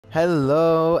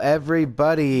Hello,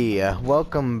 everybody.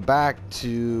 Welcome back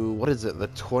to, what is it, the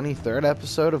 23rd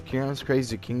episode of Kyurem's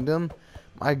Crazy Kingdom?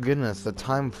 My goodness, the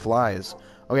time flies.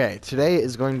 Okay, today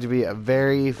is going to be a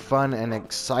very fun and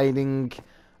exciting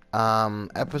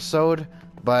episode,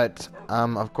 but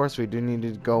of course we do need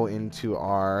to go into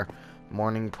our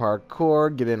morning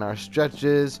parkour, get in our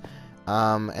stretches,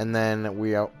 and then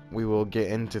we will get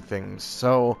into things.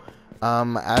 So,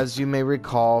 as you may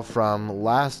recall from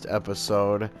last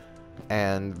episode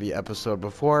and the episode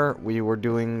before, we were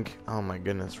doing, oh my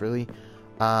goodness, really?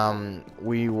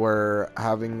 We were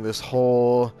having this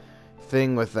whole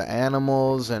thing with the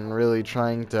animals and really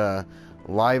trying to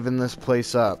liven this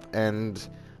place up. And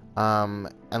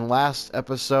last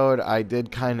episode, I did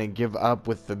kind of give up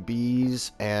with the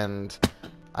bees, and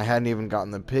I hadn't even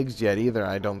gotten the pigs yet either,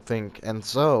 I don't think. And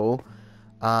so,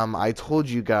 I told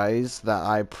you guys that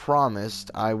I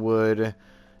promised I would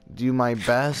do my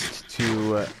best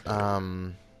to,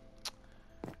 oh,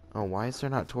 why is there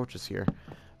not torches here?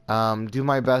 Do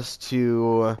my best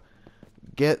to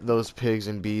get those pigs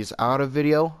and bees out of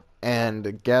video,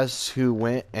 and guess who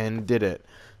went and did it?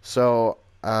 So,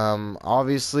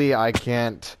 obviously I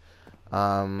can't,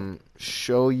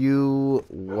 show you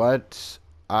what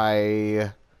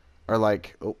or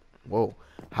like, oh, whoa,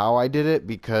 how I did it,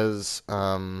 because,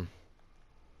 well,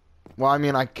 I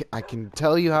mean, I can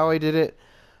tell you how I did it,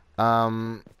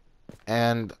 and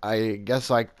I guess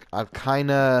I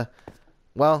kind of,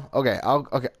 well, okay,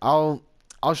 I'll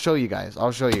show you guys.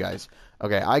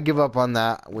 Okay, I give up on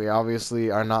that. We obviously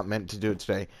are not meant to do it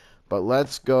today. But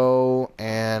let's go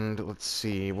and let's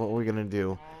see, what we're gonna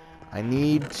do. I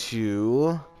need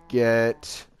to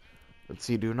get, let's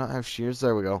see, do we not have shears?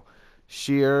 There we go.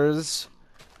 Shears.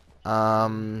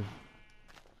 And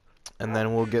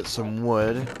then we'll get some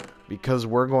wood, because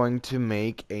we're going to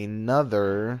make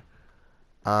another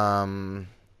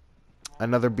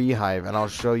beehive, and I'll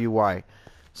show you why.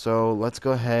 So let's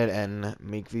go ahead and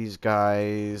make these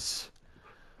guys.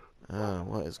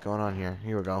 What is going on here?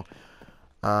 Here we go.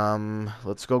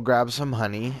 Let's go grab some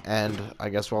honey, and I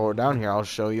guess while we're down here, I'll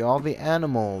show you all the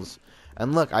animals.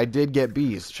 And look, I did get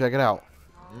bees. Check it out.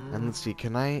 And let's see,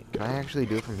 can I actually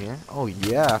do it from here? Oh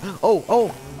yeah.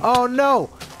 Oh no!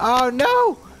 Oh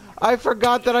no! I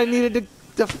forgot that I needed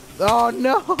to oh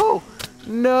no!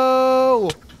 No!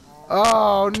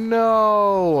 Oh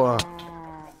no!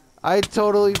 I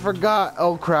totally forgot.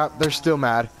 Oh crap, they're still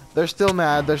mad. They're still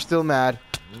mad.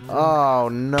 Oh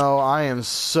no, I am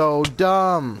so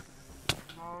dumb.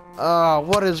 Oh,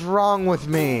 what is wrong with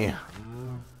me?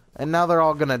 And now they're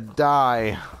all gonna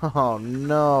die. Oh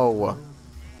no.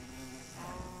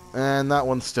 And that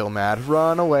one's still mad.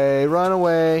 Run away, run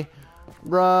away.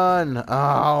 Run.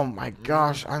 Oh my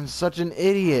gosh, I'm such an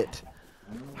idiot.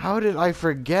 How did I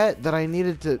forget that I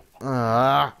needed to...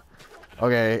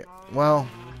 Okay, well,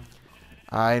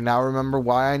 I now remember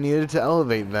why I needed to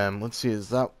elevate them. Let's see, is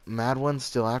that mad one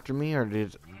still after me, or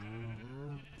did...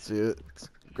 Let's see, let's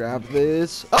grab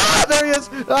this. Ah, there he is!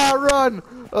 Ah, run!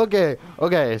 Okay,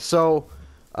 so,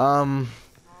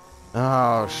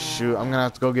 oh, shoot, I'm gonna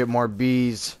have to go get more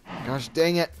bees. Gosh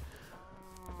dang it.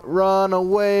 Run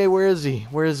away. Where is he?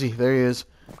 There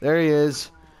he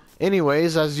is.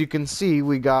 Anyways, as you can see,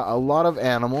 we got a lot of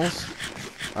animals.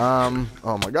 Oh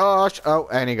my gosh. Oh,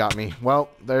 and he got me. Well,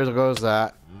 there goes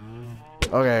that.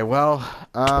 Okay, well,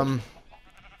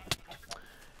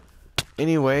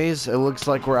 anyways, it looks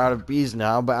like we're out of bees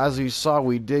now, but as you saw,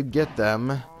 we did get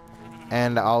them.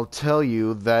 And I'll tell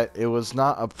you that it was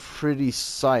not a pretty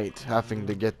sight having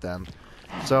to get them.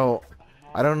 So,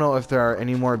 I don't know if there are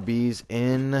any more bees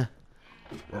in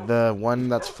the one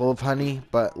that's full of honey,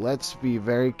 but let's be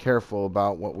very careful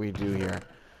about what we do here.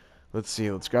 Let's see,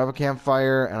 let's grab a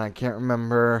campfire, and I can't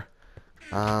remember,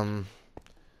 I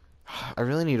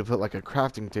really need to put like a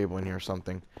crafting table in here or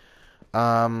something.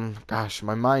 Gosh,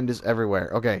 my mind is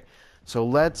everywhere. Okay, so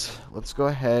let's go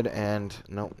ahead and,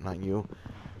 nope, not you.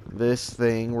 This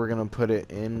thing, we're gonna put it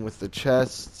in with the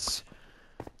chests,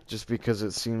 just because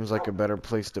it seems like a better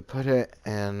place to put it,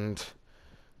 and,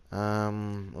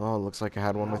 well, it looks like I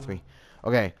had one with me.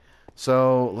 Okay,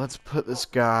 so let's put this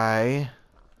guy,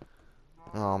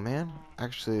 oh man,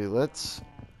 actually,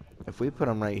 if we put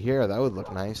him right here, that would look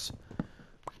nice.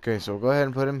 Okay, so we'll go ahead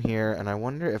and put him here, and I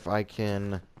wonder if I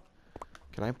can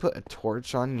I put a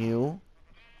torch on you?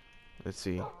 Let's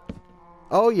see.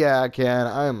 Oh yeah, I can.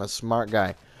 I am a smart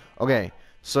guy. Okay,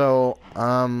 so,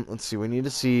 let's see. We need to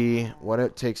see what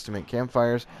it takes to make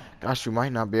campfires. Gosh, we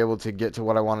might not be able to get to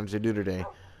what I wanted to do today.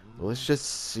 Let's just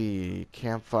see.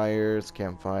 Campfires.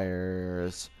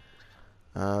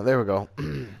 There we go.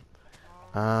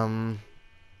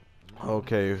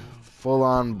 Okay,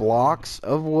 full-on blocks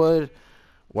of wood.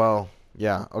 Well,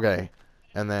 yeah, okay.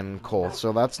 And then coal.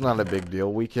 So that's not a big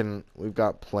deal. We've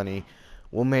got plenty.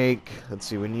 We'll make, let's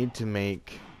see, we need to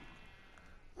make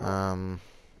 4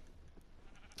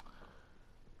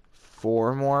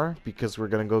 more because we're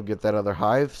gonna go get that other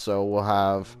hive. So we'll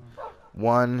have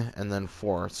 1 and then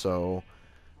 4. So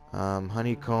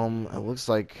honeycomb, it looks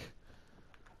like,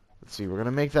 let's see, we're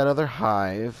gonna make that other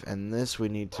hive, and this we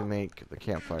need to make the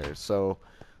campfire. So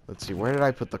let's see, where did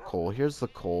I put the coal? Here's the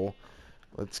coal.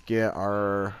 Let's get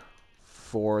our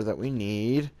 4 that we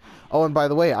need. Oh, and by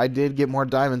the way, I did get more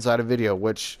diamonds out of video,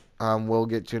 which we'll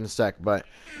get to in a sec. But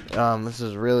this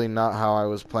is really not how I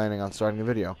was planning on starting the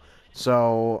video.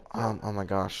 So, oh my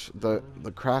gosh, the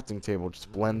crafting table just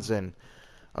blends in.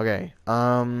 Okay,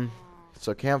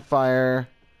 so campfire.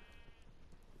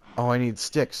 Oh, I need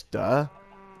sticks, duh.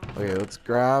 Okay, let's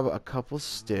grab a couple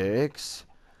sticks.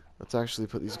 Let's actually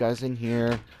put these guys in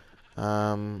here.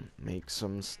 Make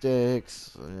some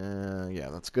sticks. Yeah,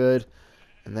 that's good.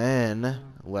 And then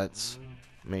let's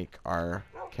make our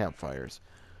campfires.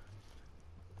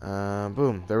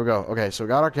 Boom, there we go. Okay, so we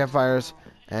got our campfires,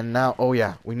 and now, oh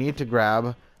yeah, we need to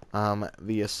grab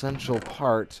the essential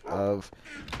part of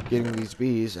getting these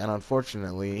bees, and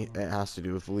unfortunately, it has to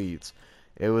do with leads.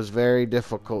 It was very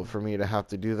difficult for me to have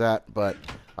to do that, but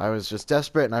I was just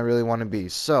desperate, and I really wanted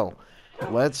bees. So,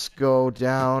 let's go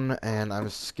down, and I'm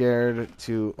scared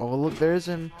to... Oh, look, there's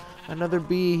another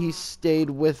bee. He stayed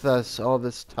with us all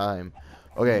this time.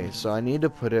 Okay, so I need to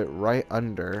put it right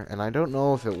under, and I don't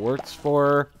know if it works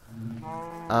for...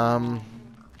 I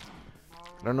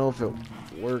don't know if it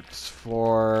works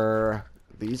for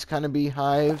these kind of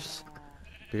beehives,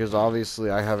 because obviously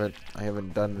I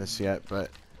haven't done this yet, but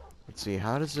let's see,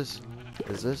 how does this...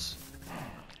 Is this...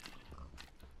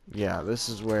 Yeah, this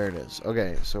is where it is.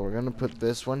 Okay, so we're gonna put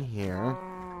this one here.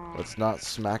 Let's not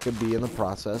smack a bee in the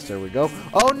process. There we go.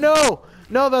 Oh no!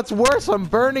 No, that's worse! I'm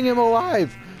burning him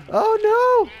alive!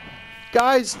 Oh no!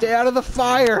 Guys, stay out of the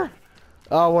fire!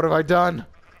 Oh, what have I done?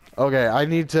 Okay, I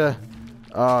need to...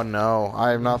 Oh no, I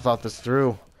have not thought this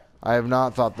through. I have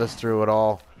not thought this through at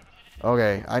all.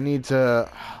 Okay, I need to...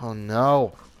 Oh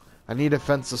no. I need to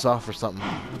fence this off or something.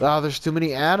 Oh, there's too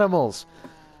many animals!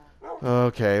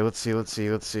 Okay, let's see.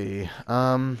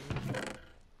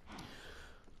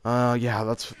 Yeah,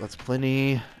 that's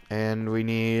plenty, and we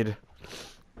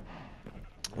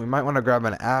might want to grab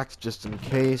an axe just in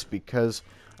case, because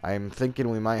I'm thinking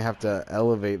we might have to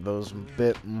elevate those a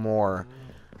bit more.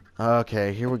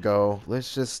 Okay, here we go.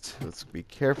 Let's be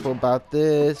careful about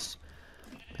this,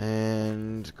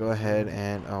 and go ahead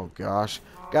and, oh gosh.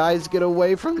 Guys, get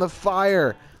away from the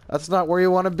fire! That's not where you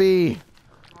want to be!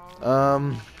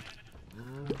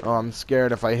 Oh, I'm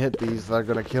scared if I hit these, they're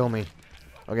gonna kill me.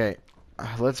 Okay,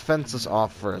 let's fence this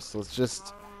off first. Let's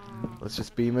just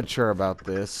be mature about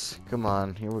this. Come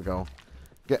on, here we go.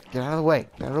 Get out of the way.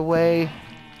 Get out of the way.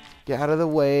 Get out of the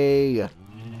way.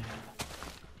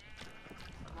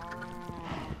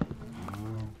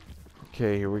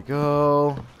 Okay, here we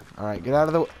go. Alright, get out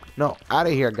of the... No, out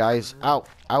of here, guys. Out.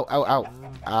 Out, out, out.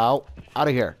 Out. Out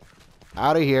of here.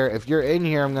 Out of here. If you're in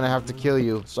here, I'm gonna have to kill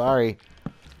you. Sorry.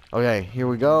 Okay, here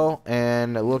we go,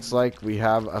 and it looks like we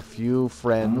have a few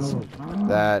friends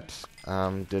that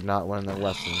did not learn their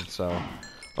lesson, so...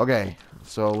 Okay,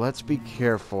 so let's be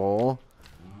careful.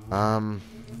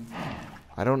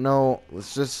 I don't know,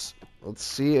 let's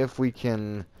see if we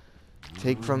can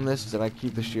take from this. Did I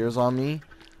keep the shears on me?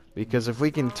 Because if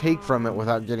we can take from it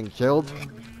without getting killed...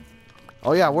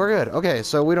 Oh yeah, we're good. Okay,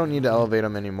 so we don't need to elevate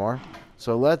them anymore.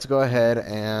 So let's go ahead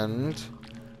and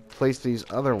place these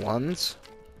other ones.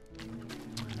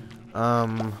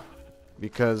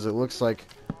 Because it looks like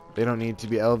they don't need to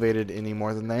be elevated any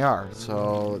more than they are.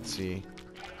 So, let's see.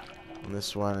 And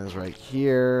this one is right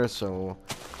here. So,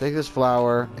 take this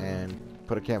flower and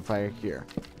put a campfire here.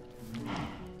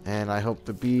 And I hope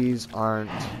the bees aren't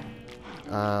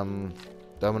dumb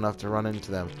enough to run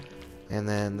into them. And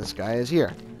then this guy is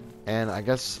here. And I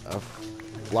guess a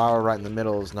flower right in the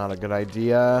middle is not a good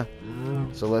idea.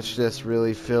 So, let's just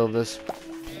really fill this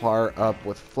part up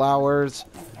with flowers.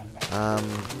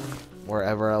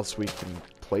 Wherever else we can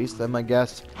place them, I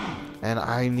guess. And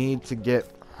I need to get...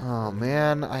 Oh,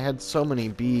 man. I had so many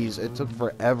bees. It took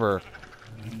forever.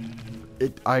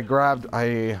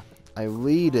 I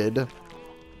leaded...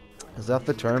 Is that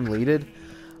the term, leaded?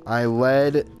 I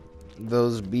led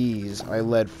those bees. I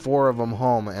led 4 of them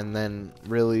home and then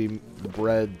really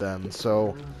bred them.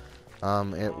 So,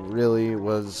 it really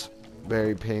was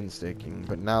very painstaking.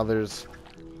 But now there's...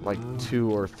 like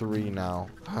 2 or 3 now.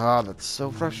 Ah, that's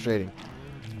so frustrating.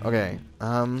 Okay,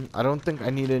 I don't think I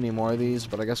need any more of these,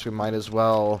 but I guess we might as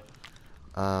well,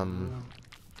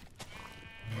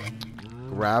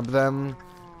 grab them,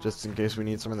 just in case we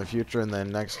need some in the future, and then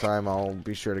next time I'll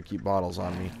be sure to keep bottles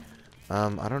on me.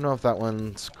 I don't know if that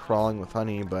one's crawling with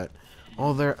honey, but,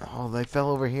 oh, they fell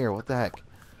over here, what the heck?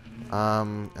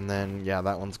 And then, yeah,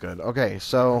 that one's good. Okay,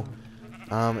 so,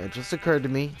 it just occurred to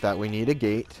me that we need a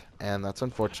gate, and that's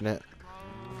unfortunate.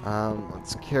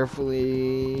 Let's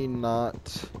carefully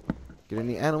not get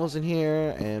any animals in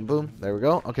here, and boom, there we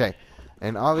go. Okay,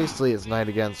 and obviously it's night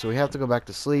again, so we have to go back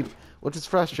to sleep, which is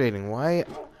frustrating. Why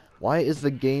is the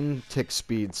game tick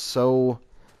speed so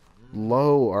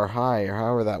low or high, or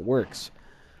however that works?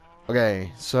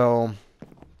 Okay, so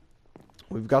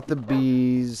we've got the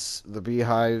bees, the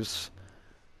beehives,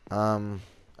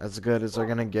 as good as they're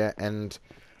gonna get, and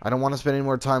I don't want to spend any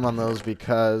more time on those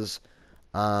because,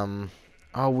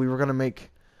 oh, we were gonna make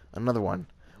another one.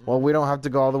 Well, we don't have to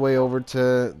go all the way over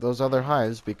to those other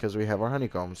hives because we have our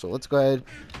honeycomb. So let's go ahead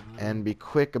and be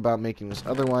quick about making this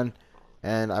other one.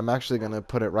 And I'm actually going to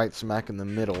put it right smack in the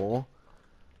middle.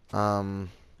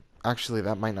 Actually,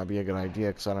 that might not be a good idea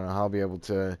because I don't know how I'll be able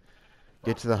to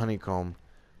get to the honeycomb.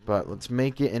 But let's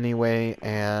make it anyway.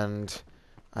 And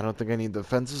I don't think I need the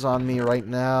fences on me right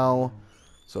now.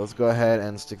 So let's go ahead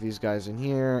and stick these guys in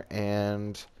here.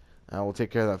 And we'll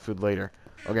take care of that food later.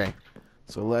 Okay.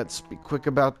 So let's be quick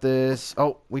about this.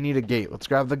 Oh, we need a gate. Let's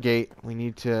grab the gate. We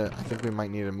need to, I think we might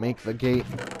need to make the gate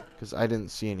because I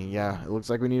didn't see any. Yeah, it looks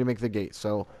like we need to make the gate.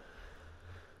 So,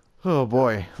 oh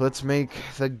boy, let's make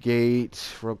the gate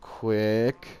real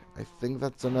quick. I think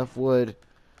that's enough wood.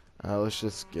 Let's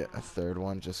just get a third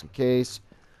one just in case.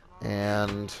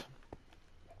 And,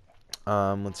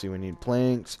 let's see, we need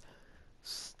planks,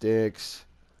 sticks,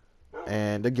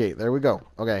 and a gate. There we go.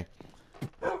 Okay.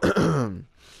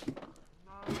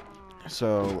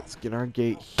 So let's get our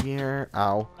gate here.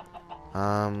 Ow.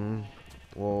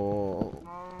 We'll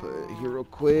put it here real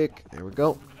quick. There we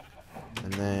go.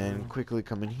 And then quickly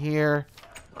come in here.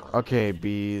 Okay,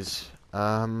 bees.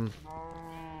 Oh,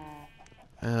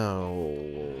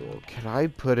 can I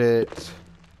put it?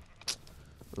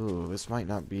 Ooh, this might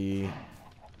not be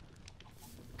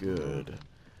good.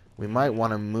 We might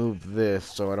want to move this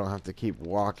so I don't have to keep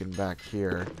walking back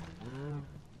here.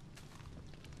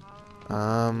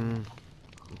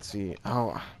 Let's see.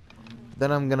 Oh,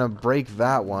 then I'm gonna break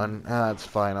that one. That's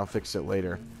fine. I'll fix it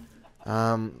later.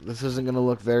 This isn't gonna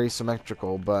look very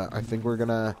symmetrical, but I think we're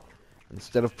gonna,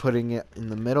 instead of putting it in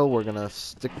the middle, we're gonna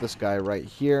stick this guy right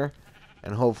here,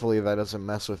 and hopefully that doesn't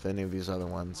mess with any of these other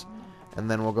ones. And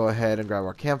then we'll go ahead and grab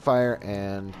our campfire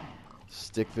and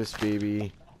stick this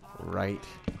baby right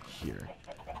here.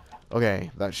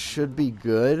 Okay, that should be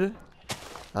good.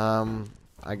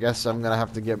 I guess I'm gonna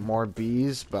have to get more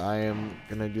bees, but I am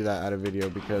gonna do that out of video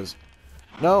because...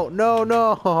 No, no,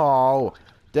 no!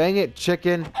 Dang it,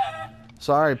 chicken!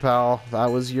 Sorry, pal. That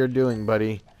was your doing,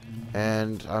 buddy.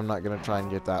 And I'm not gonna try and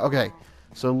get that. Okay,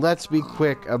 so let's be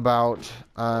quick about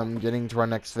getting to our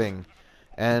next thing.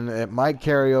 And it might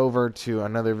carry over to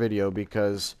another video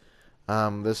because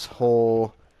this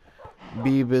whole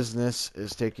bee business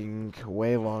is taking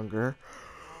way longer.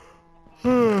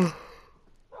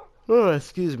 Oh,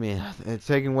 excuse me. It's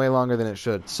taking way longer than it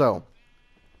should. So,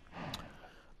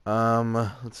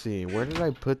 let's see. Where did I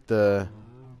put the...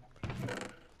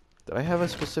 Did I have a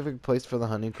specific place for the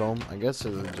honeycomb? I guess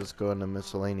it would just go into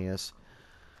miscellaneous.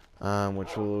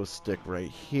 Which will stick right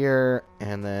here.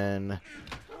 And then,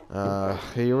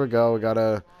 here we go. We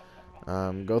gotta,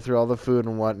 go through all the food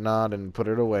and whatnot and put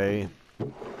it away.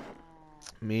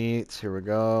 Meats, here we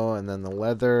go. And then the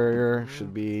leather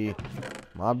should be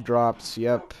mob drops,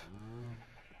 yep.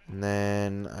 And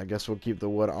then I guess we'll keep the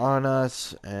wood on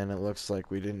us, and it looks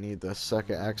like we didn't need the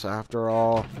second axe after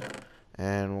all.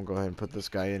 And we'll go ahead and put this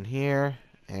guy in here,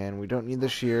 and we don't need the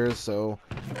shears, so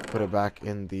put it back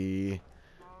in the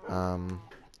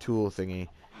tool thingy.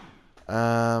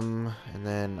 And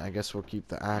then I guess we'll keep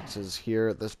the axes here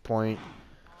at this point.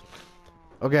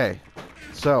 Okay,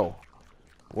 so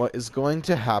what is going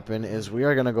to happen is we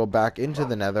are going to go back into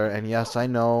the Nether, and yes, I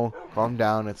know, calm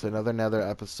down, it's another Nether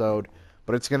episode,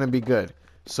 but it's going to be good.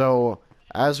 So,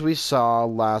 as we saw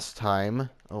last time...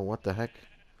 Oh, what the heck?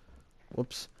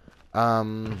 Whoops.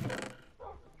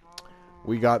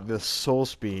 We got this soul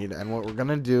speed, and what we're going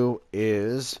to do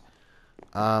is...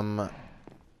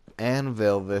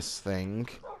 anvil this thing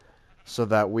so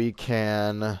that we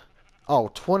can...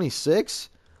 Oh, 26?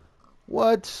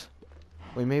 What?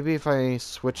 Wait, maybe if I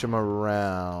switch them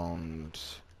around...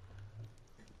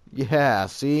 Yeah,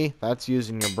 see? That's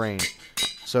using your brain.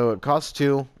 So it costs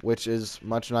 2, which is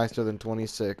much nicer than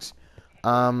 26.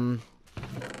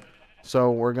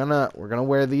 So we're gonna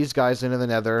wear these guys into the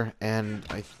Nether, and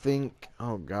I think,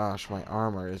 oh gosh, my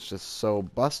armor is just so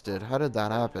busted. How did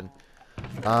that happen?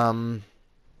 I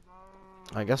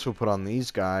guess we'll put on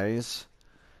these guys,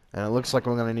 and it looks like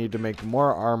we're gonna need to make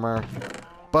more armor,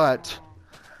 but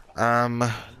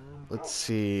let's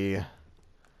see.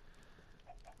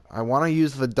 I want to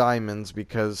use the diamonds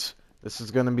because this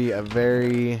is gonna be a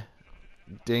very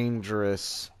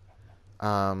dangerous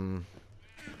thing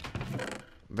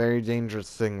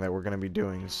that we're going to be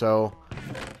doing. So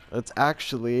let's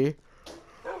actually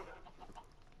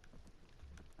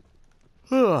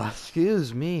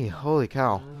excuse me, holy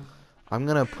cow. I'm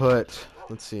gonna put,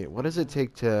 let's see, what does it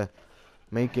take to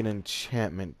make an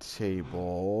enchantment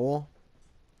table?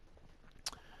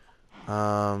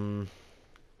 Here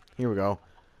we go.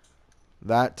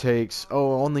 That takes,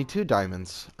 oh, only 2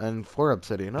 diamonds and 4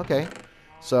 obsidian. Okay,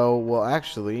 so we'll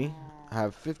actually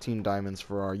have 15 diamonds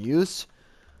for our use.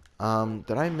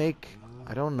 Did I make...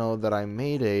 I don't know that I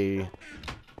made a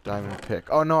diamond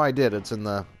pick. Oh, no, I did. It's in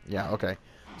the... Yeah, okay.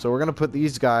 So we're going to put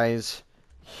these guys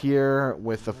here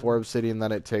with the 4 obsidian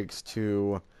that it takes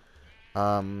to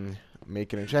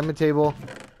make an enchantment table.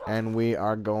 And we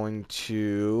are going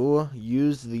to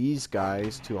use these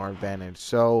guys to our advantage.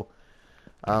 So,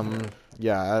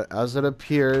 yeah, as it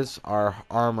appears, our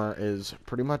armor is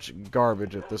pretty much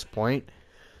garbage at this point.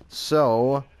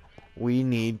 So we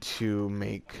need to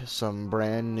make some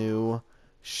brand new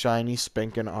shiny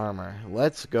spankin' armor.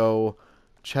 Let's go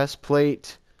chest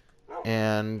plate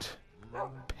and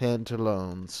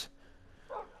pantaloons.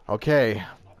 Okay,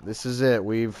 this is it.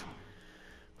 We've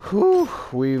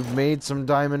made some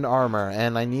diamond armor,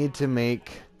 and I need to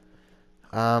make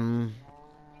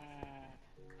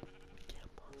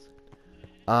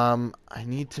I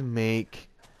need to make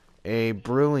a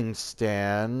brewing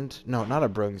stand. No, not a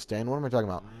brewing stand. What am I talking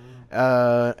about?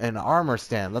 An armor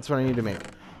stand. That's what I need to make.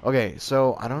 Okay,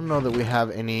 so I don't know that we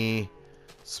have any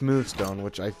smooth stone,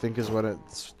 which I think is what it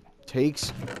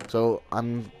takes. So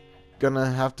I'm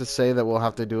gonna have to say that we'll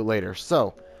have to do it later.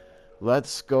 So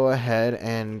let's go ahead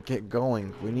and get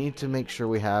going. We need to make sure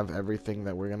we have everything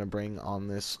that we're gonna bring on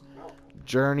this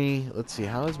journey. Let's see,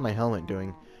 how is my helmet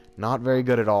doing? Not very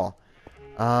good at all.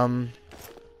 And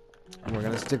we're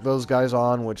gonna stick those guys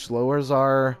on, which lowers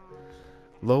our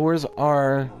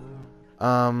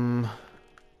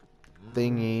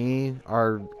thingy,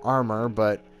 our armor,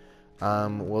 but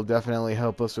will definitely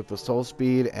help us with the soul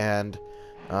speed and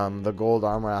the gold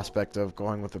armor aspect of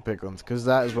going with the piglins, because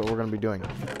that is what we're gonna be doing.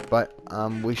 But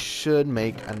we should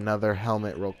make another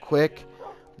helmet real quick,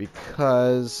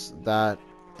 because that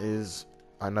is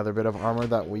another bit of armor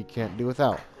that we can't do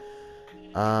without.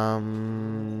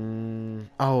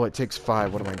 Oh, it takes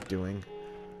 5. What am I doing?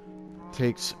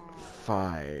 Takes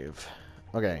 5.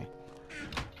 Okay.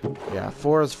 Yeah,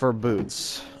 4 is for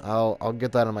boots. I'll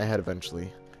get that in my head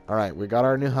eventually. Alright, we got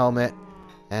our new helmet,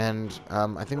 and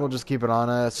I think we'll just keep it on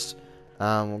us.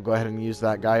 We'll go ahead and use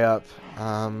that guy up.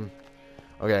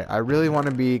 Okay, I really want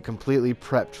to be completely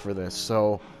prepped for this,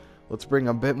 so let's bring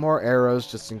a bit more arrows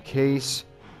just in case.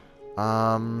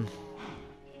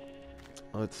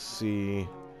 Let's see.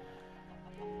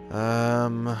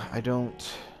 I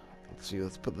don't... Let's see,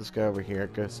 let's put this guy over here,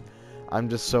 because I'm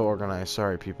just so organized.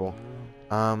 Sorry, people.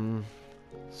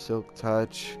 Silk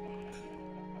touch.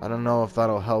 I don't know if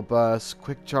that'll help us.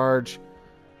 Quick charge.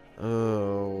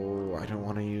 Oh, I don't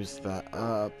want to use that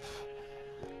up.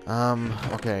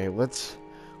 Okay, let's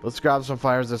grab some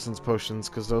fire resistance potions,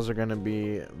 because those are going to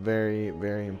be very,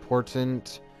 very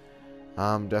important.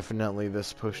 Definitely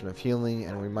this potion of healing,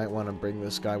 and we might want to bring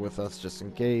this guy with us just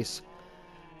in case.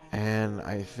 And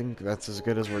I think that's as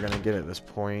good as we're going to get at this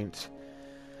point.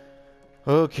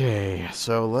 Okay,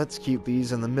 so let's keep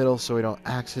these in the middle so we don't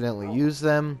accidentally use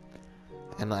them.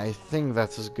 And I think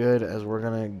that's as good as we're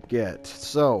going to get.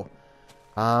 So,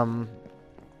 while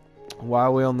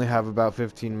we only have about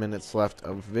 15 minutes left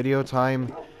of video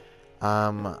time,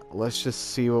 let's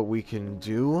just see what we can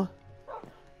do.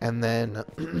 And then,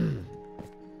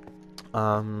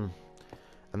 and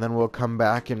then we'll come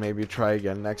back and maybe try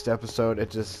again next episode.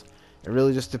 It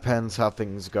really just depends how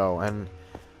things go. And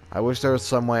I wish there was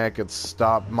some way I could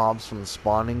stop mobs from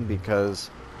spawning, because,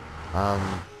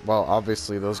 well,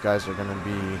 obviously those guys are going to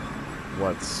be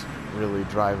what's really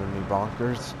driving me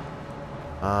bonkers.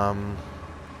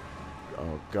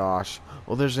 Oh gosh.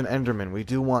 Well, there's an Enderman. We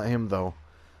do want him, though.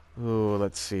 Ooh,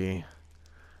 let's see.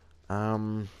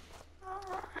 Okay,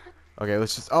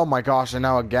 let's just... Oh my gosh, and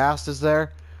now a ghast is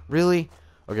there? Really?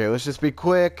 Okay, let's just be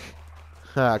quick.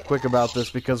 Quick about this,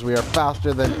 because we are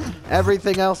faster than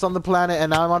everything else on the planet, and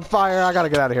now I'm on fire. I gotta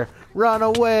get out of here. Run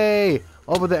away!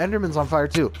 Oh, but the Enderman's on fire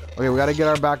too. Okay, we gotta get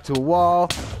our back to a wall.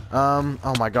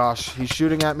 Oh my gosh, he's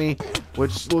shooting at me,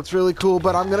 which looks really cool,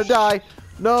 but I'm gonna die.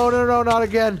 No, no, no, not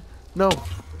again. No,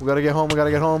 we gotta get home, we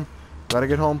gotta get home. We gotta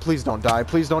get home, please don't die,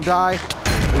 please don't die.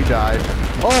 We died.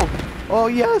 Oh, oh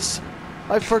yes,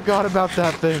 I forgot about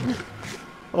that thing.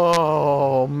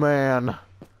 Oh man,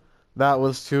 that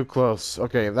was too close.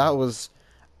 Okay, that was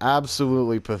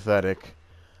absolutely pathetic.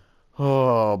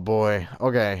 Oh boy,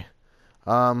 okay.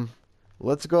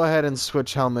 Let's go ahead and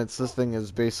switch helmets. This thing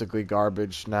is basically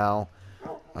garbage now.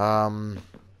 And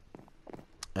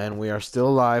we are still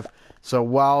alive. So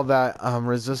while that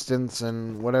resistance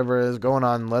and whatever is going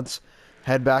on, let's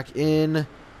head back in.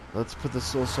 Let's put the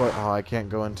soul soil. Oh, I can't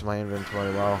go into my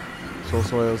inventory. Well, soul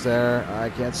soil's there. I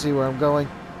can't see where I'm going.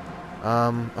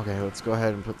 Okay, let's go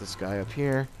ahead and put this guy up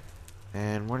here.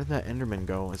 And where did that Enderman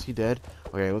go? Is he dead?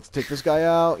 Okay, let's take this guy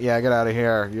out. Yeah, get out of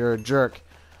here. You're a jerk.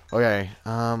 Okay,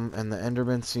 and the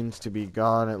Enderman seems to be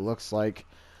gone. It looks like,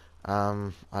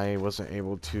 I wasn't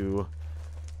able to,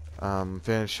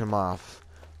 finish him off.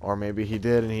 Or maybe he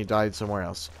did and he died somewhere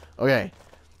else. Okay,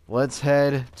 let's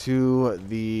head to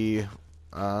the,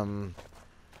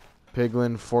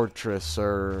 Piglin Fortress,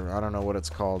 or I don't know what it's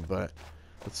called, but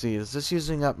let's see. Is this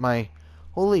using up my...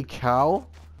 Holy cow!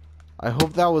 I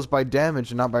hope that was by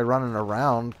damage and not by running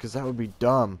around, because that would be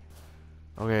dumb.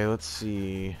 Okay, let's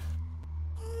see.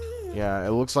 Yeah, it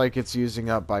looks like it's using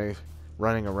up by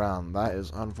running around. That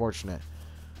is unfortunate.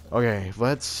 Okay,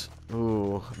 let's...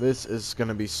 Ooh, this is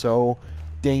gonna be so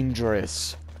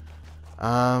dangerous.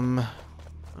 Oh,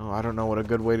 I don't know what a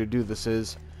good way to do this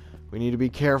is. We need to be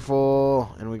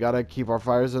careful, and we gotta keep our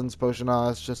fire resistance potion on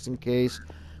us just in case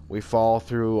we fall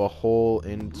through a hole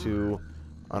into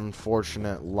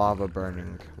unfortunate lava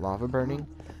burning. Lava burning?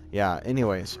 Yeah,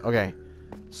 anyways, okay.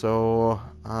 So,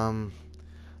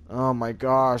 oh my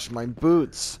gosh, my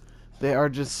boots. They are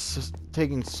just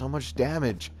taking so much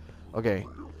damage. Okay,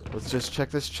 let's just check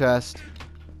this chest.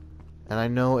 And I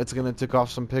know it's gonna tick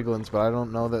off some piglins, but I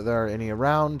don't know that there are any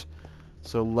around.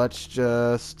 So let's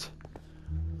just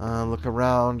look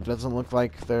around. Doesn't look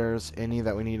like there's any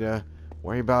that we need to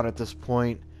worry about at this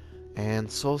point. And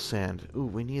soul sand. Ooh,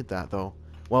 we need that though.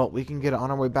 Well, we can get it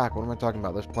on our way back. What am I talking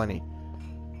about? There's plenty.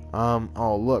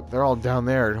 Oh look, they're all down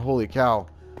there. Holy cow.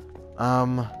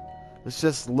 Let's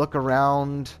just look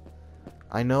around.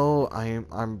 I know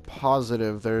I'm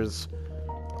positive there's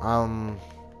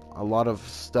a lot of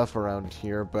stuff around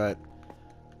here, but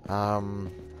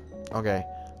okay.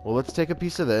 Well, let's take a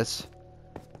piece of this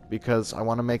because I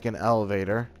want to make an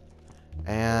elevator.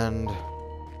 And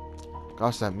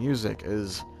gosh, that music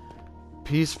is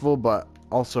peaceful but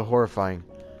also horrifying.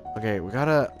 Okay, we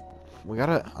gotta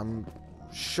I'm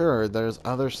sure there's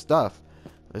other stuff.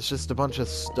 It's just a bunch of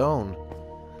stone.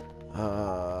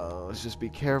 Let's just be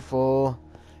careful.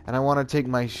 And I want to take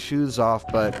my shoes off,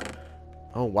 but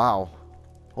oh wow.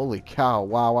 Holy cow.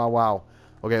 Wow, wow, wow.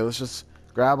 Okay, let's just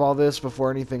grab all this before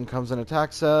anything comes and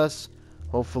attacks us.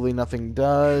 Hopefully nothing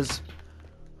does.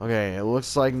 Okay, it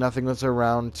looks like nothing was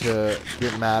around to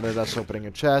get mad at us opening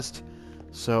a chest.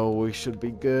 So we should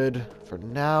be good for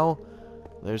now.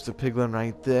 There's the piglin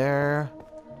right there.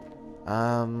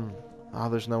 Oh,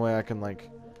 there's no way I can, like...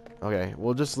 Okay,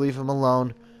 we'll just leave him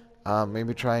alone.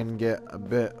 Maybe try and get a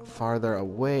bit farther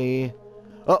away.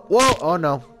 Oh, whoa! Oh,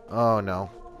 no. Oh, no.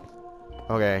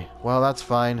 Okay, well, that's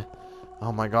fine.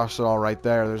 Oh my gosh, they're all right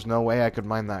there. There's no way I could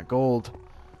mine that gold.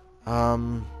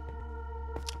 Ooh,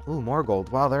 more gold.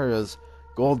 Wow, there is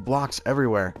gold blocks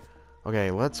everywhere.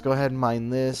 Okay, let's go ahead and mine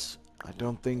this. I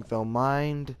don't think they'll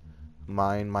mind.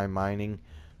 Mind my mining.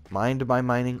 Mind my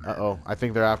mining. Uh-oh, I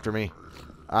think they're after me.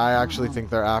 I actually think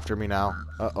they're after me now.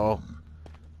 Uh-oh.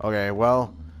 Okay,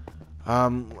 well,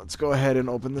 let's go ahead and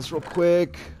open this real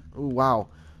quick. Ooh, wow.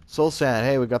 Soul sand.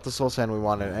 Hey, we got the soul sand we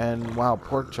wanted. And, wow,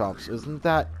 pork chops. Isn't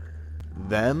that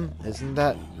them? Isn't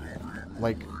that,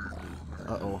 like...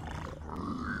 Uh-oh.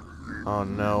 Oh,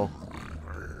 no.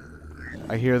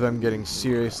 I hear them getting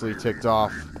seriously ticked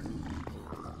off.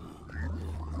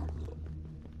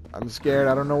 I'm scared.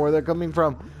 I don't know where they're coming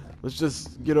from. Let's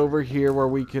just get over here where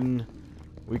we can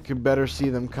better see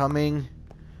them coming.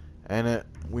 And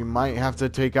we might have to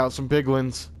take out some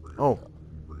piglins. Oh.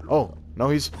 Oh. No,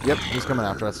 he's coming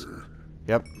after us.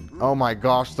 Yep. Oh my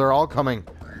gosh, they're all coming.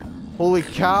 Holy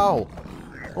cow.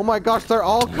 Oh my gosh, they're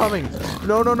all coming.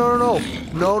 No, no, no, no, no.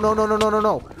 No, no, no, no, no, no,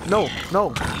 no. No,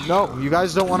 no, no. You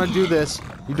guys don't want to do this.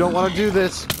 You don't want to do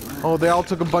this. Oh, they all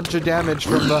took a bunch of damage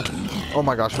from the... Oh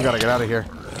my gosh, we gotta get out of here.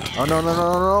 Oh, no, no,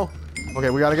 no, no, no. Okay,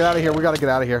 we gotta get out of here. We gotta get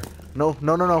out of here. No,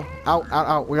 no, no, no. Out, out,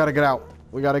 out. We gotta get out.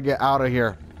 We gotta get out of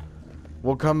here.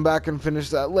 We'll come back and finish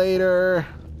that later.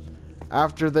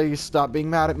 after they stop being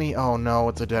mad at me. Oh no,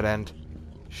 it's a dead end.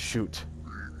 Shoot.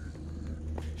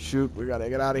 Shoot, we gotta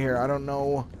get out of here. I don't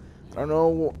know.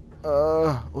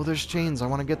 Oh, there's chains. I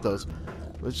want to get those.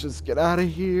 Let's just get out of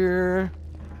here.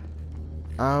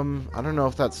 I don't know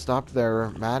if that stopped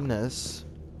their madness.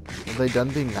 Are they done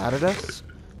being mad at us?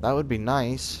 That would be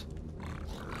nice.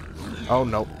 Oh,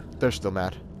 no. They're still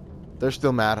mad. They're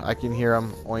still mad. I can hear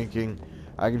them oinking.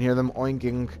 I can hear them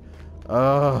oinking.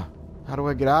 How do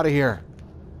I get out of here?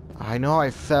 I know I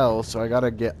fell, so I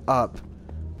gotta get up.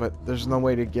 But there's no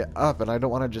way to get up, and I don't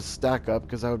want to just stack up,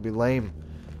 because that would be lame.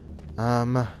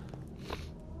 Oh,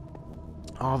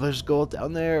 there's gold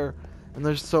down there. And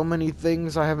there's so many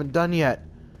things I haven't done yet.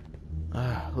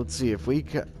 Let's see if we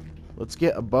can... Let's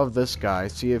get above this guy,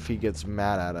 see if he gets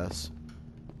mad at us.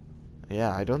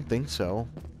 Yeah, I don't think so.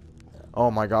 Oh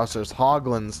my gosh, there's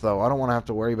hoglins, though. I don't want to have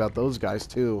to worry about those guys,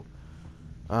 too.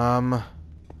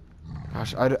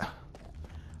 Gosh, I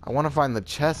want to find the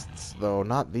chests, though,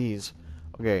 not these.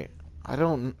 Okay,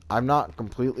 I'm not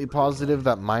completely positive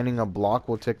that mining a block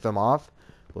will tick them off.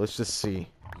 Let's just see.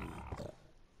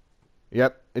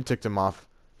 Yep, it ticked him off.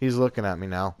 He's looking at me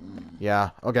now. Yeah,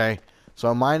 okay.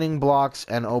 So mining blocks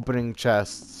and opening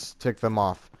chests tick them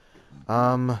off.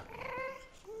 And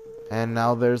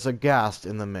now there's a ghast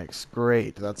in the mix.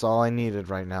 Great, that's all I needed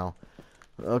right now.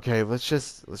 Okay, let's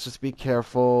just be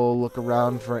careful. Look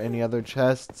around for any other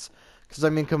chests. Because, I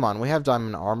mean, come on. We have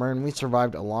diamond armor, and we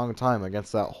survived a long time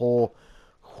against that whole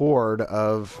horde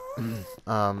of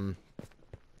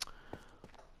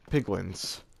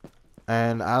piglins.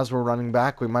 And as we're running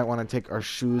back, we might want to take our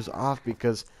shoes off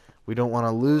because we don't want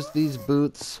to lose these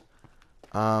boots.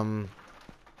 Because...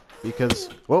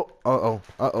 Whoa!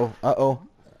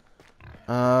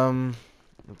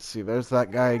 Let's see. There's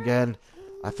that guy again.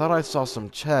 I thought I saw some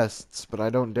chests, but I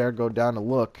don't dare go down to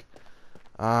look.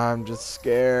 I'm just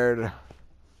scared.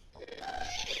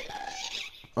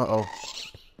 Ah,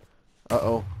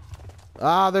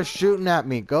 they're shooting at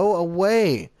me. Go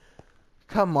away.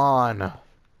 Come on.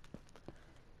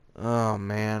 Oh,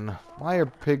 man. Why are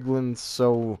piglins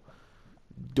so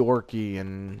dorky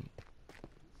and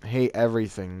hate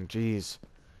everything? Jeez.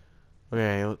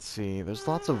 Okay, let's see. There's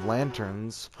lots of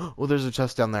lanterns. Oh, there's a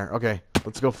chest down there. Okay,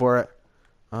 let's go for it.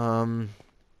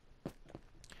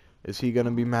 Is he gonna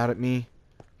be mad at me?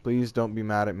 Please don't be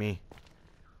mad at me.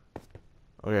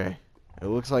 Okay. It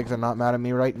looks like they're not mad at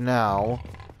me right now.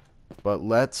 But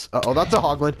let's... oh, that's a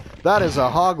hoglin. That is a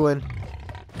hoglin.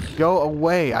 Go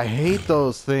away. I hate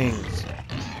those things.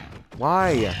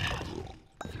 Why?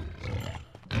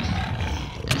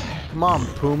 Come on,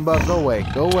 Pumbaa. Go away.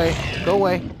 Go away. Go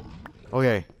away.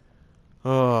 Okay.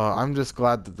 Oh, I'm just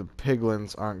glad that the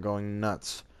piglins aren't going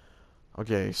nuts.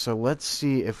 Okay, so let's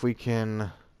see if we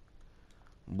can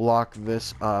block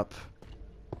this up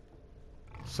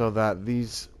so that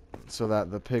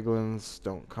the piglins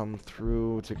don't come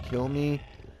through to kill me.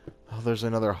 Oh, there's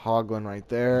another hoglin right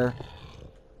there.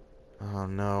 Oh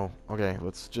no. Okay,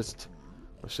 let's just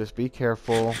be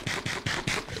careful.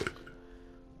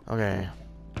 Okay.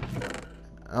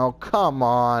 Oh, come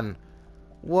on.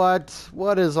 What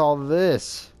is all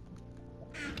this?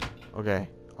 Okay,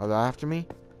 are they after me?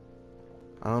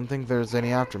 I don't think there's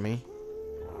any after me.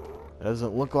 It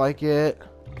doesn't look like it.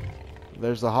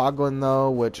 There's the hoglin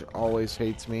though, which always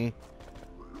hates me.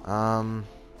 Well,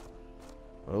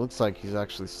 it looks like he's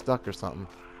actually stuck or something.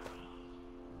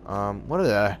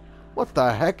 What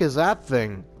the heck is that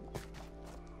thing?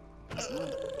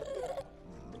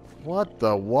 What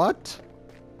the what?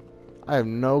 I have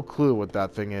no clue what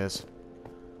that thing is.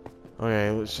 Okay,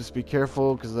 let's just be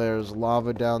careful because there's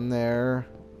lava down there.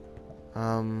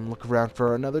 Look around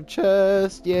for another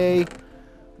chest. Yay.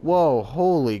 Whoa,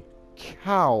 holy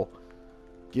cow.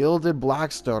 Gilded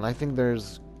blackstone. I think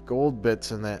there's gold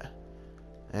bits in it.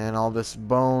 And all this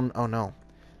bone. Oh no.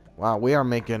 Wow, we are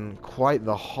making quite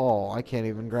the haul. I can't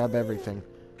even grab everything.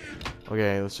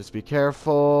 Okay, let's just be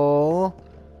careful.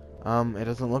 It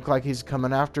doesn't look like he's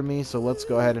coming after me, so let's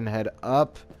go ahead and head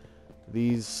up.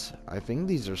 I think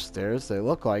these are stairs. They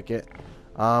look like it.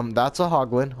 That's a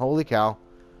hoglin. Holy cow.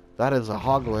 That is a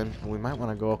hoglin. We might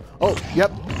want to go... Oh, yep.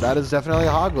 That is definitely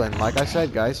a hoglin. Like I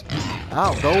said, guys.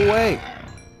 Ow, go away.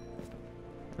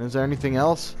 Is there anything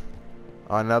else?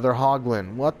 Another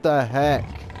hoglin. What the heck?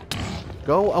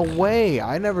 Go away.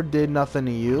 I never did nothing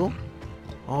to you.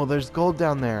 Oh, there's gold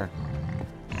down there.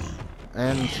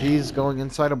 And he's going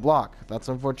inside a block. That's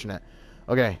unfortunate.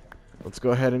 Okay. Let's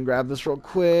go ahead and grab this real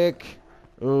quick.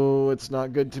 Oh, it's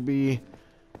not good to be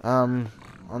on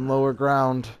lower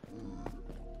ground.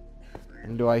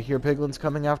 And do I hear piglins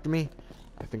coming after me?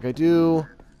 I think I do.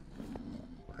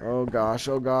 Oh gosh,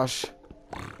 oh gosh.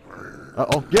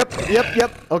 Uh-oh.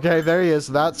 Yep. Okay, there he is.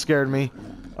 That scared me.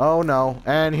 Oh, no.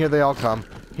 And here they all come.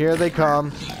 Here they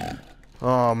come.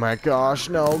 Oh, my gosh.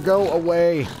 No, go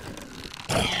away.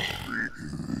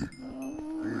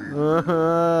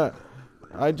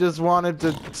 I just wanted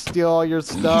to steal all your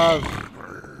stuff.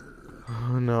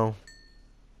 Oh, no.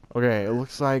 Okay, it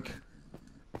looks like...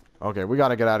 Okay, we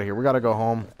gotta get out of here. We gotta go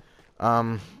home.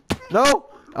 No!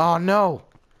 Oh, no!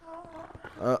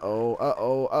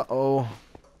 Uh-oh.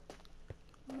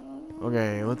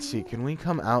 Okay, let's see. Can we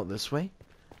come out this way?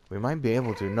 We might be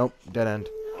able to. Nope, dead end.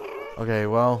 Okay,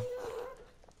 well...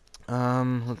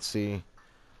 let's see.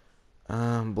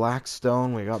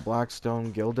 Blackstone. We got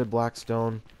Blackstone. Gilded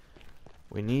Blackstone.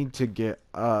 We need to get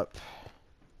up.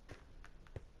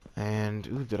 And,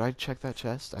 ooh, did I check that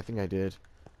chest? I think I did.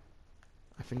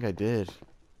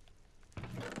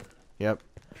 Yep.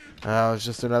 It's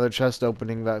just another chest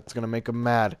opening that's gonna make him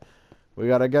mad. We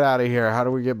gotta get out of here. How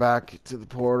do we get back to the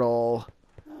portal?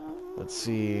 Let's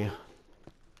see.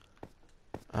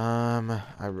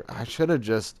 I should have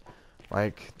just,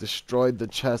 like, destroyed the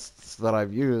chests that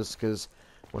I've used, because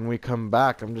when we come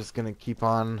back, I'm just gonna keep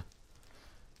on,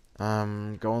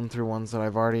 going through ones that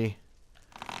I've already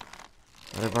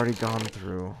gone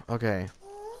through. Okay.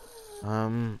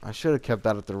 I should have kept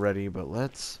that at the ready, but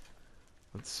let's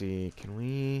see. Can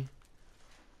we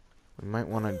might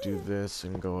want to do this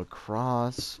and go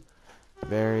across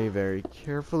very, very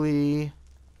carefully.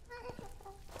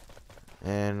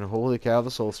 And holy cow,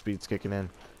 the soul speed's kicking in.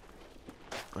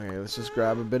 Okay, let's just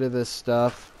grab a bit of this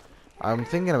stuff. I'm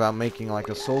thinking about making like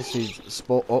a soul seed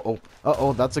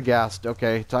uh-oh, that's a ghast.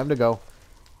 Okay, time to go.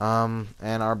 And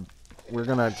we're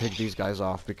gonna take these guys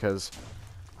off because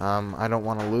I don't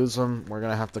want to lose them. We're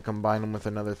gonna have to combine them with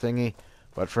another thingy.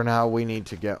 But for now, we need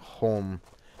to get home.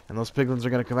 And those piglins are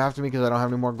gonna come after me because I don't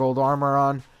have any more gold armor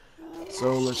on.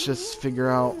 So let's just figure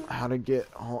out how to get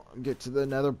to the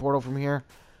nether portal from here.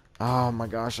 Oh my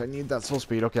gosh, I need that soul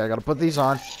speed. Okay, I gotta put these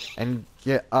on and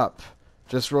get up.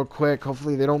 Just real quick.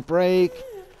 Hopefully they don't break.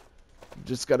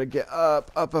 Just gotta get up.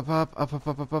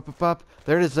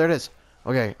 There it is.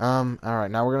 Okay,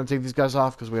 alright, now we're gonna take these guys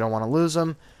off because we don't want to lose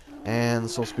them. And the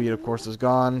soul speed, of course, is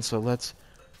gone. So let's,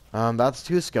 that's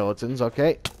 2 skeletons.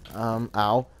 Okay,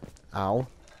 ow.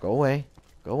 Go away.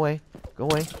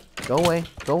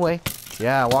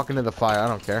 Yeah, walk into the fire. I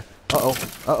don't care.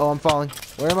 Uh-oh, I'm falling.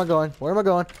 Where am I going?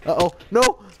 Uh-oh,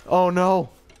 no! Oh, no.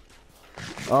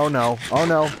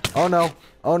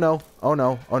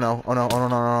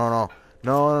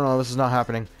 No, this is not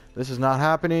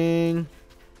happening.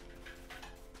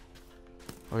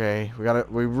 Okay,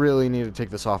 we really need to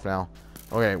take this off now.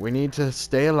 Okay, we need to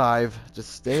stay alive.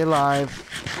 Just stay alive.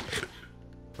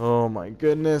 Oh my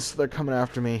goodness, they're coming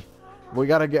after me. We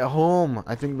gotta get home.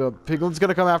 I think the piglin's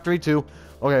gonna come after me too.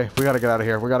 Okay, we gotta get out of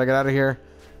here.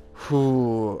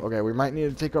 Whew. Okay, we might need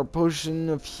to take our potion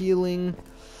of healing.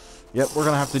 Yep, we're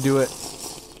gonna have to do it.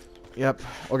 Yep.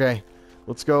 Okay.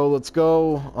 Let's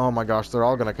go. Oh my gosh, they're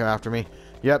all gonna come after me.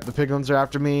 Yep, the piglins are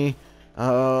after me.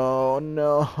 Oh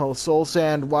no, soul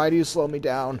sand, why do you slow me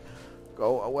down?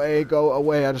 Go away.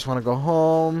 I just want to go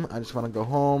home.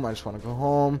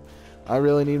 I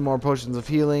really need more potions of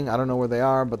healing. I don't know where they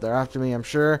are, but they're after me, I'm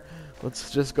sure.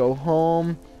 Let's just go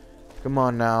home. Come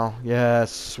on now.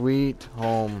 Yes, sweet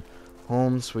home.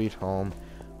 Home, sweet home.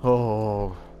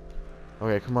 Oh.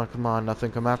 Okay, come on.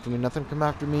 Nothing come after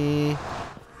me.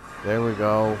 There we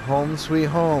go. Home, sweet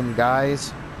home,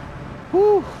 guys.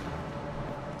 Whew.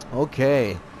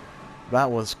 Okay.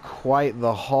 That was quite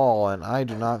the haul, and I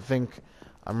do not think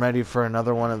I'm ready for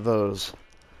another one of those.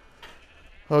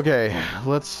 Okay,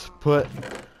 let's put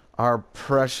our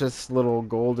precious little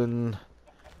golden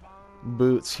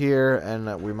boots here,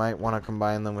 and we might want to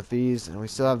combine them with these. And we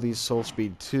still have these soul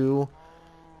speed 2,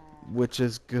 which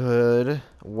is good.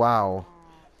 Wow,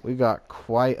 we got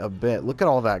quite a bit. Look at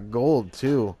all that gold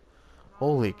too.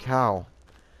 Holy cow.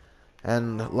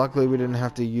 And luckily we didn't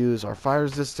have to use our fire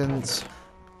resistance.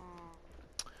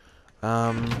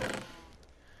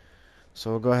 So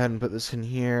we'll go ahead and put this in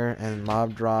here, and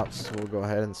mob drops. So we'll go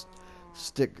ahead and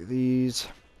stick these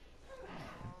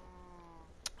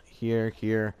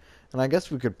here. And I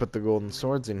guess we could put the golden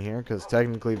swords in here, because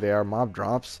technically they are mob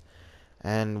drops.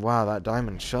 And wow, that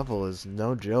diamond shovel is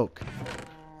no joke.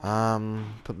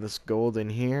 Put this gold in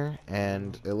here,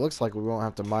 and it looks like we won't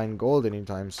have to mine gold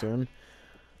anytime soon.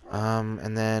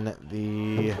 And then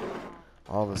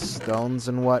all the stones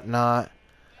and whatnot.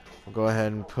 We'll go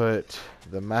ahead and put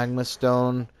the magma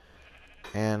stone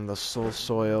and the soul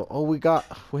soil. Oh, we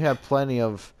have plenty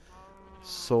of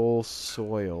soul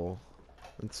soil.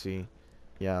 Let's see.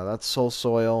 Yeah, that's soul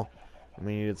soil. And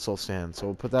we needed soul sand. So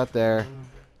we'll put that there.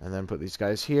 And then put these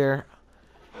guys here.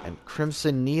 And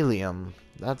crimson nelium.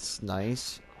 That's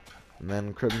nice. And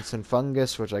then crimson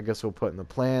fungus, which I guess we'll put in the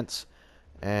plants.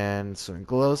 And some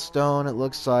glowstone, it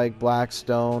looks like.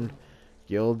 Blackstone.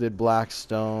 Gilded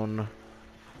blackstone.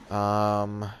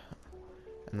 And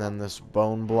then this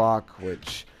bone block,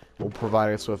 which will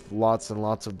provide us with lots and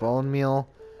lots of bone meal.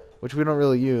 Which we don't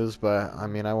really use, but, I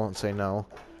mean, I won't say no.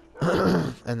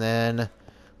 And then,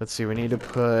 let's see, we need to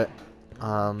put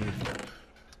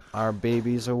our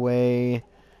babies away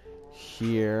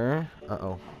here.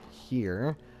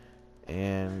 Here.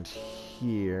 And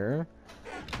here.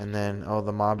 And then, oh,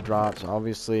 the mob drops.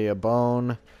 Obviously, a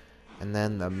bone. And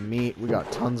then the meat. We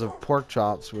got tons of pork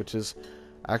chops, which is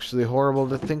actually horrible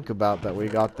to think about that we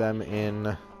got them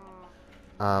in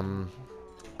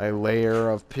a layer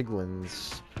of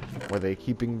piglins. Were they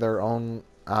keeping their own?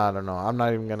 I don't know. I'm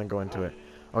not even going to go into it.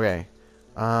 Okay.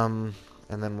 And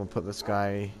then we'll put this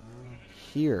guy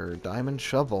here. Diamond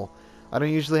shovel. I don't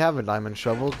usually have a diamond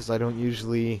shovel because I don't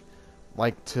usually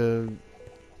like to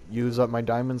use up my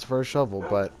diamonds for a shovel,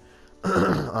 but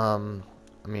I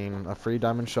mean, a free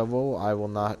diamond shovel, I will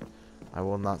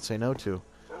not say no to.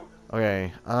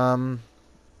 Okay,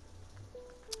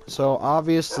 so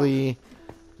obviously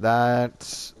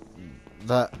that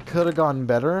could have gone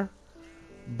better,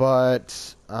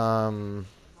 but I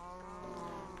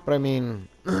mean,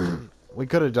 we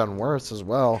could have done worse as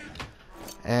well.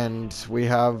 And we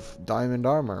have diamond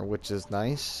armor, which is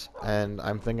nice, and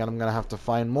I'm thinking I'm gonna have to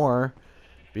find more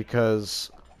because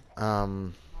I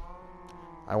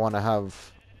want to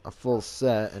have a full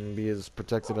set and be as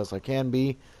protected as I can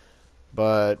be.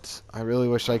 But I really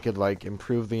wish I could like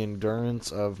improve the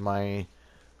endurance of my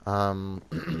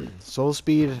soul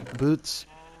speed boots.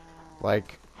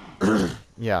 Like,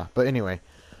 yeah. But anyway,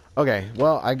 okay.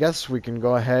 Well, I guess we can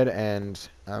go ahead and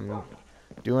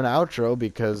do an outro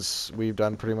because we've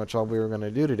done pretty much all we were gonna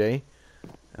do today.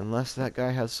 Unless that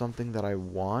guy has something that I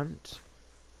want.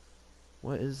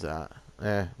 What is that?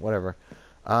 Whatever.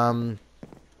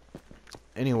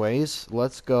 Anyways,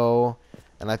 let's go.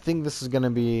 And I think this is going to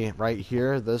be right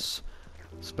here. This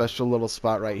special little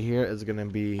spot right here is going to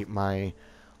be my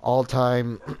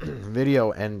all-time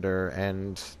video ender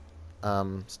and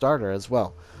starter as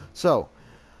well. So,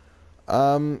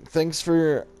 thanks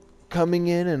for coming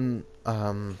in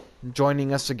and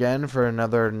joining us again for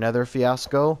another Nether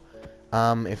fiasco.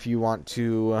 If you want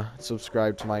to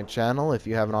subscribe to my channel, if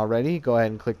you haven't already, go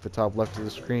ahead and click the top left of the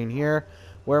screen here,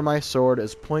 where my sword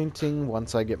is pointing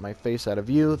once I get my face out of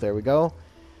view. There we go.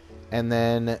 And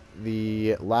then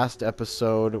the last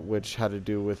episode, which had to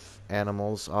do with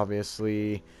animals,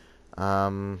 obviously,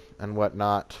 and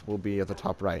whatnot, will be at the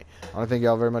top right. I want to thank you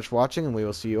all very much for watching, and we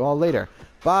will see you all later.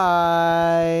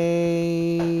 Bye!